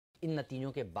इन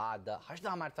नतीजों के बाद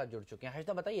हर्षदा हमारे साथ जुड़ चुके हैं।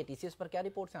 हर्षदा बताइए, टीसीएस पर क्या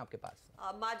रिपोर्ट्स हैं आपके पास?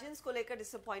 मार्जिन्स को लेकर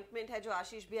डिसअपॉइंटमेंट है, जो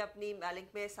आशीष भी अपनी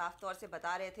लिंक में साफ तौर से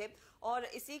बता रहे थे। और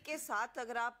इसी के साथ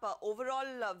अगर आप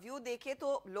ओवरऑल व्यू देखें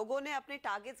तो लोगों ने अपने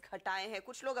टारगेट्स घटाए हैं।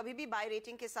 कुछ लोग अभी भी बाय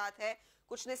रेटिंग के साथ है,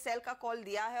 कुछ ने सेल का कॉल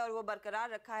दिया है और वो बरकरार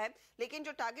रखा है। लेकिन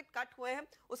जो टारगेट कट हुए हैं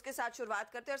उसके साथ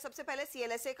शुरुआत करते हैं। और सबसे पहले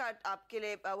सीएलएसए का आपके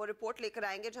लिए वो रिपोर्ट लेकर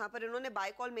आएंगे, जहां पर इन्होंने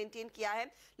बाय कॉल मेंटेन किया है,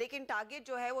 लेकिन टारगेट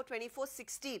जो है वो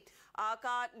 2460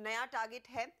 का नया टारगेट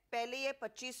है। पहले ये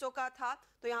 2500 का था,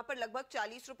 तो यहां पर लगभग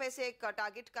 40 रुपए से एक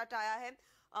टारगेट कट आया है।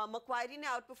 मक्वायरी ने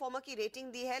आउट परफॉर्मर की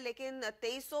रेटिंग दी है, लेकिन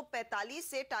 2345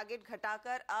 से टारगेट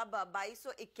घटाकर अब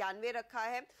 2291 रखा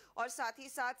है। और साथ ही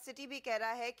साथ सिटी भी कह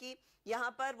रहा है कि यहां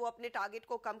पर वो अपने टारगेट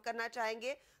को कम करना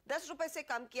चाहेंगे। 10 रुपए से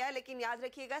कम किया है, लेकिन याद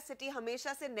रखिएगा सिटी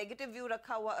हमेशा से नेगेटिव व्यू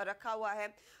रखा हुआ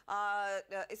है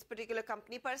इस पर्टिकुलर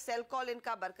कंपनी पर। सेल कॉल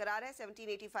इनका बरकरार है,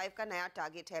 1785 का नया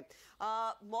टारगेट है।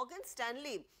 मॉर्गन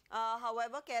स्टैनली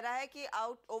हाउएवर कह रहा है कि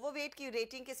ओवरवेट की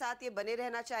रेटिंग के साथ ये बने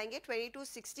रहना चाहेंगे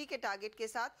 2260 के टारगेट के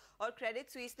साथ। और क्रेडिट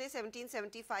स्विस ने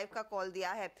 1775 का कॉल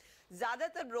दिया है।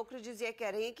 ज्यादातर ब्रोकरेजेस ये कह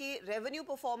रहे हैं कि रेवेन्यू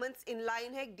परफॉर्मेंस इन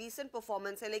लाइन है, डिसेंट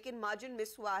परफॉर्मेंस है, लेकिन मार्जिन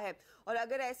मिस हुआ है। और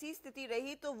अगर ऐसी स्थिति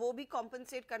रही तो वो भी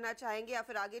कॉम्पनसेट करना चाहेंगे या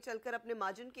फिर आगे चलकर अपने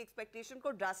मार्जिन की एक्सपेक्टेशन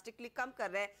को ड्रास्टिकली कम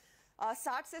कर रहे हैं।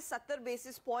 60 से 70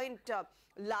 बेसिस पॉइंट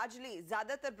लार्जली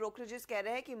ज्यादातर ब्रोकरेजेस कह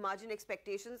रहे हैं कि मार्जिन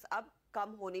एक्सपेक्टेशंस अब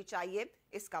कम होनी चाहिए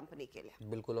इस कंपनी के लिए।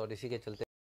 बिल्कुल, और इसी के चलते